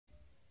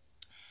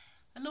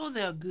Hello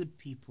there, good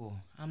people.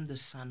 I'm the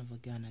son of a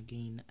gun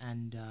again,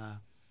 and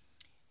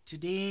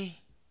today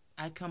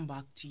I come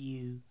back to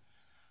you.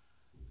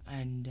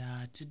 And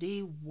today,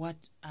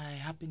 what I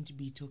happen to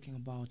be talking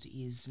about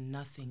is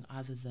nothing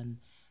other than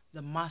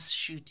the mass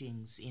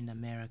shootings in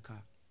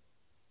America.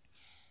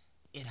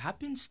 It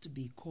happens to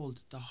be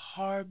called the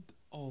hub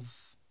of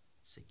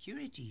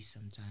security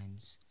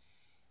sometimes,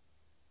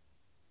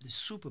 the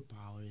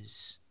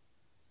superpowers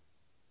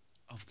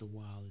of the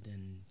world.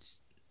 And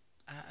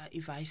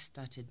if I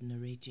started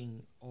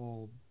narrating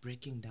or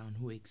breaking down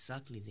who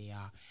exactly they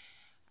are,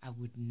 I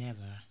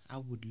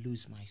would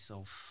lose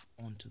myself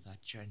onto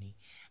that journey.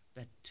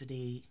 But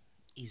today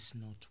is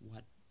not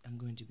what I'm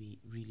going to be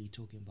really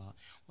talking about.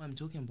 What I'm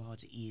talking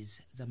about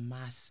is the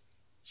mass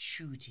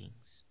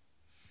shootings.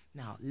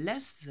 Now,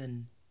 less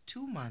than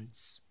 2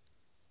 months,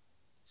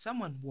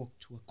 someone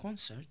walked to a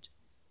concert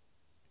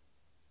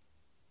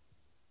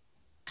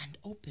and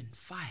opened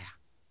fire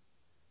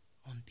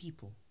on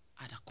people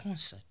at a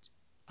concert.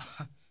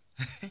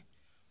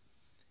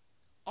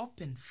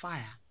 Open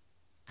fire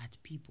at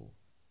people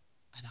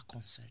at a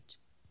concert.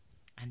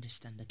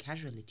 Understand the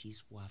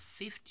casualties were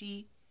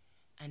 50,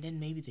 and then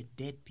maybe the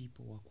dead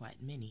people were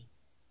quite many.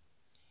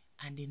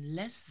 And in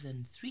less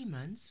than 3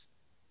 months,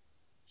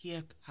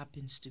 here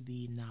happens to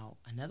be now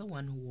another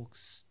one who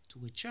walks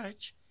to a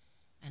church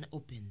and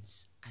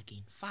opens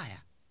again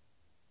fire.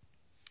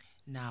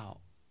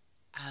 Now,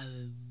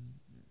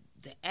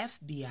 the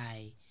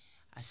FBI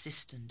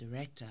assistant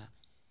director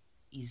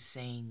is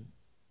saying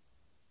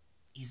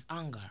is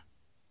anger.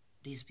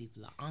 These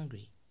people are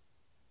angry.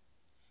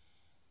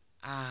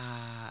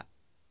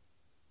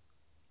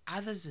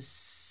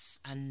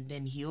 And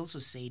then he also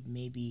said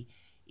maybe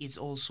it's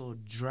also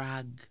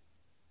the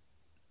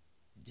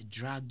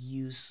drug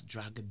use,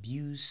 drug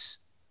abuse,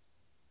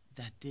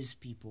 that these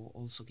people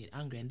also get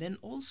angry. And then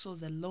also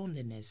the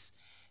loneliness,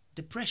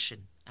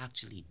 depression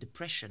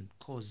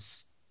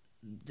cause,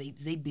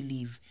 they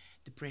believe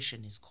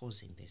depression is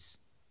causing this.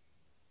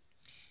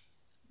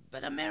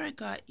 But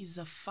America is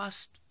a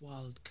first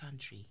world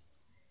country.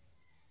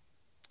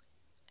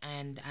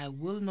 And I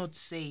will not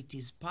say it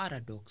is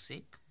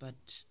paradoxic,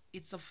 but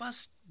it's a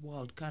first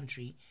world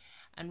country,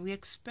 and we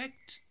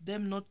expect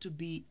them not to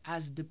be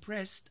as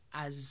depressed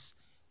as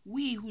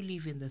we who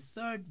live in the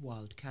third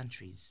world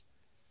countries.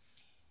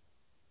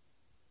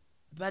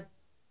 But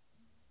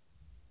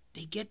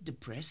they get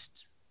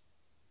depressed,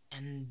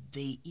 and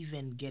they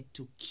even get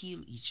to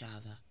kill each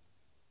other.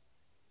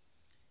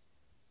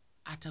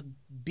 At a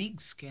big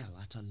scale,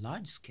 at a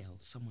large scale,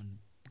 someone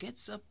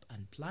gets up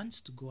and plans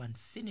to go and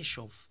finish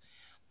off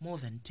more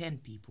than 10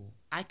 people.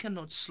 I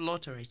cannot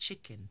slaughter a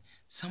chicken.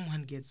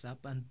 Someone gets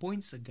up and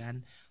points a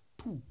gun,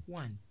 poo,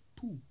 1,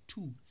 poo,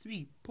 2,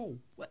 3, poo,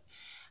 what?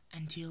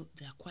 Until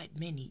there are quite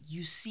many.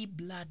 You see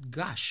blood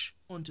gush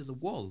onto the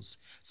walls,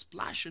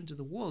 splash onto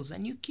the walls,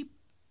 and you keep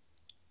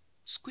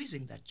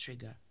squeezing that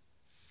trigger.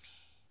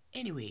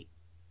 Anyway,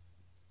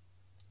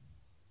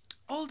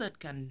 all that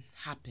can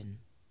happen.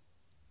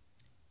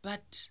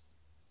 But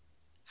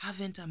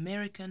haven't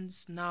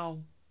Americans now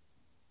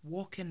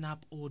woken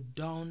up or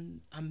dawned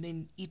on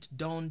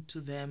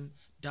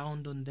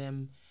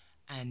them,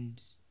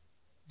 and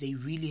they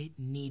really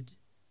need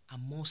a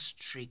more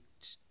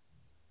strict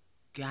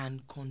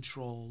gun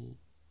control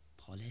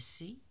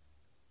policy?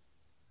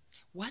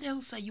 What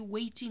else are you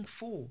waiting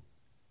for?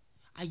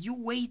 Are you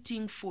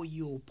waiting for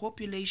your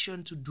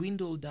population to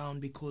dwindle down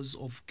because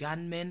of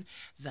gunmen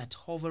that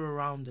hover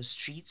around the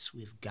streets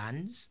with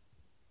guns?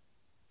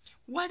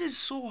 What is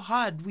so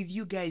hard with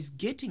you guys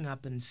getting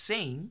up and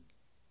saying,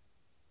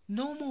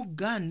 no more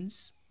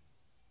guns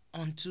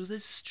onto the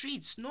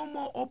streets, no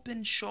more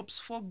open shops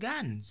for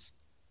guns?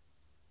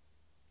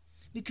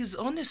 Because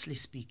honestly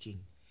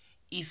speaking,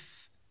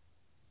 if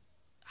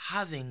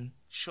having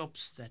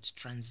shops that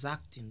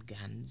transact in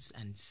guns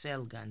and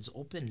sell guns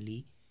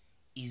openly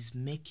is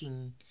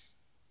making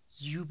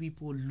you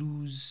people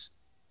lose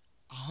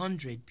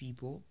 100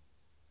 people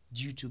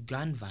due to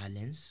gun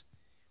violence,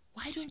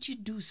 why don't you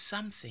do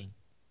something?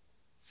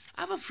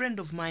 I have a friend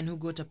of mine who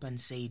got up and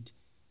said,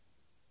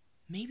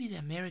 maybe the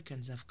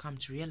Americans have come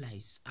to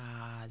realize,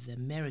 the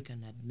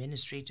American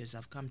administrators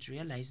have come to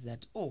realize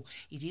that, oh,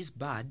 it is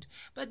bad,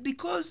 but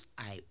because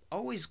I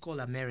always call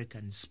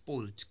Americans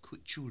spoiled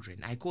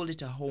children, I call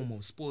it a home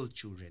of spoiled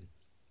children.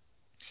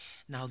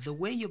 Now, the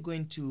way you're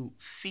going to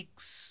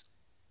fix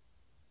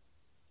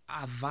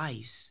a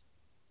vice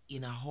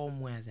in a home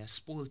where there are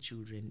spoiled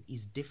children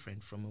is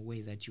different from a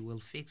way that you will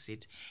fix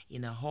it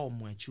in a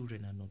home where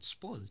children are not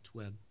spoiled,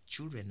 where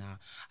children are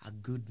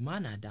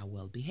good-mannered, are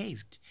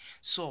well-behaved.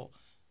 So,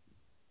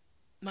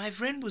 my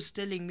friend was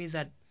telling me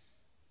that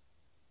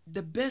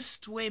the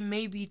best way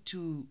maybe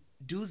to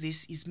do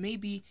this is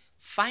maybe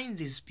find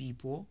these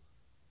people,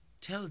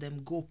 tell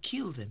them, go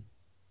kill them,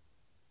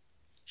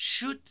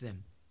 shoot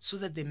them, so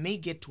that they may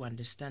get to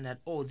understand that,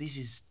 oh, this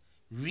is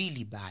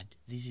really bad,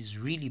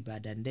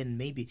 and then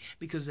maybe,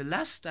 because the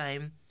last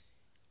time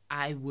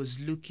I was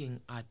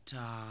looking at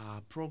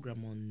a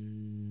program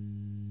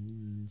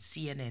on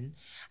CNN,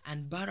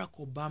 and Barack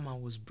Obama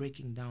was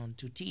breaking down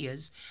to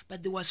tears,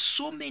 but there were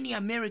so many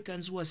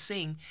Americans who were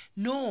saying,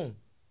 no,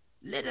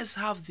 let us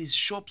have these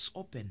shops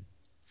open.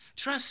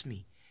 Trust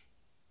me,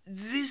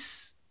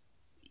 this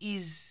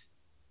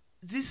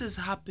has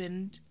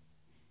happened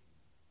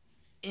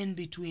in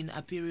between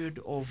a period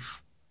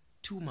of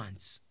 2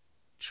 months.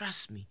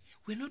 Trust me,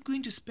 we're not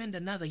going to spend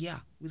another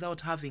year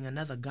without having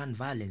another gun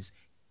violence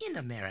in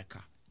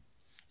America.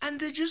 And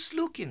they're just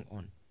looking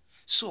on.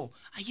 So,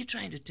 are you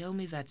trying to tell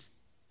me that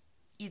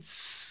it's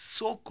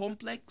so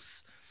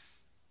complex,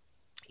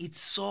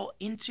 it's so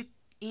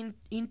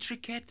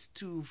intricate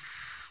to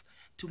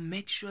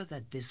make sure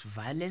that this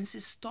violence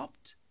is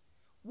stopped?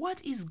 What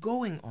is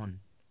going on?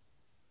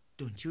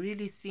 Don't you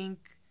really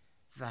think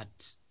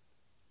that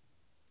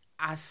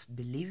us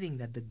believing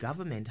that the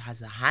government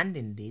has a hand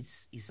in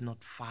this is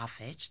not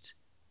far-fetched?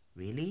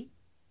 Really?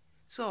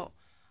 So,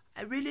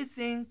 I really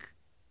think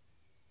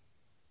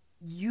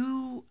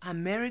you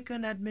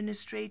American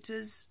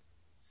administrators,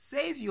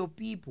 save your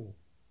people.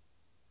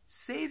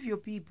 Save your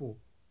people.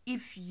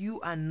 If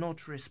you are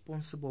not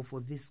responsible for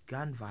this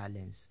gun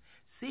violence,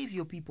 save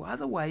your people.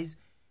 Otherwise,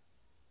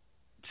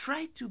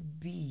 try to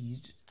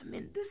be,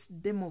 this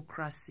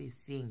democracy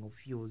thing of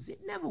yours,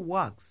 it never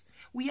works.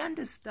 We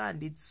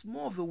understand it's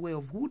more of a way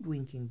of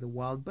hoodwinking the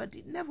world, but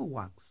it never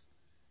works.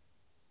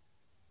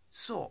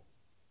 So,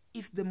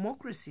 if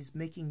democracy is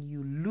making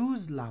you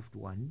lose loved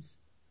ones,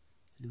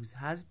 lose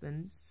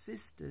husbands,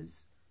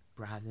 sisters,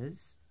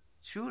 brothers,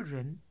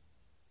 children,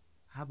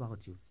 how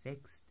about you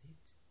fixed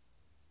it?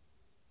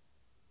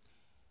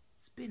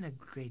 It's been a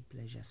great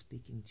pleasure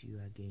speaking to you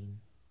again.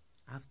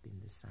 I've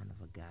been the son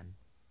of a gun.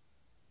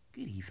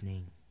 Good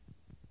evening.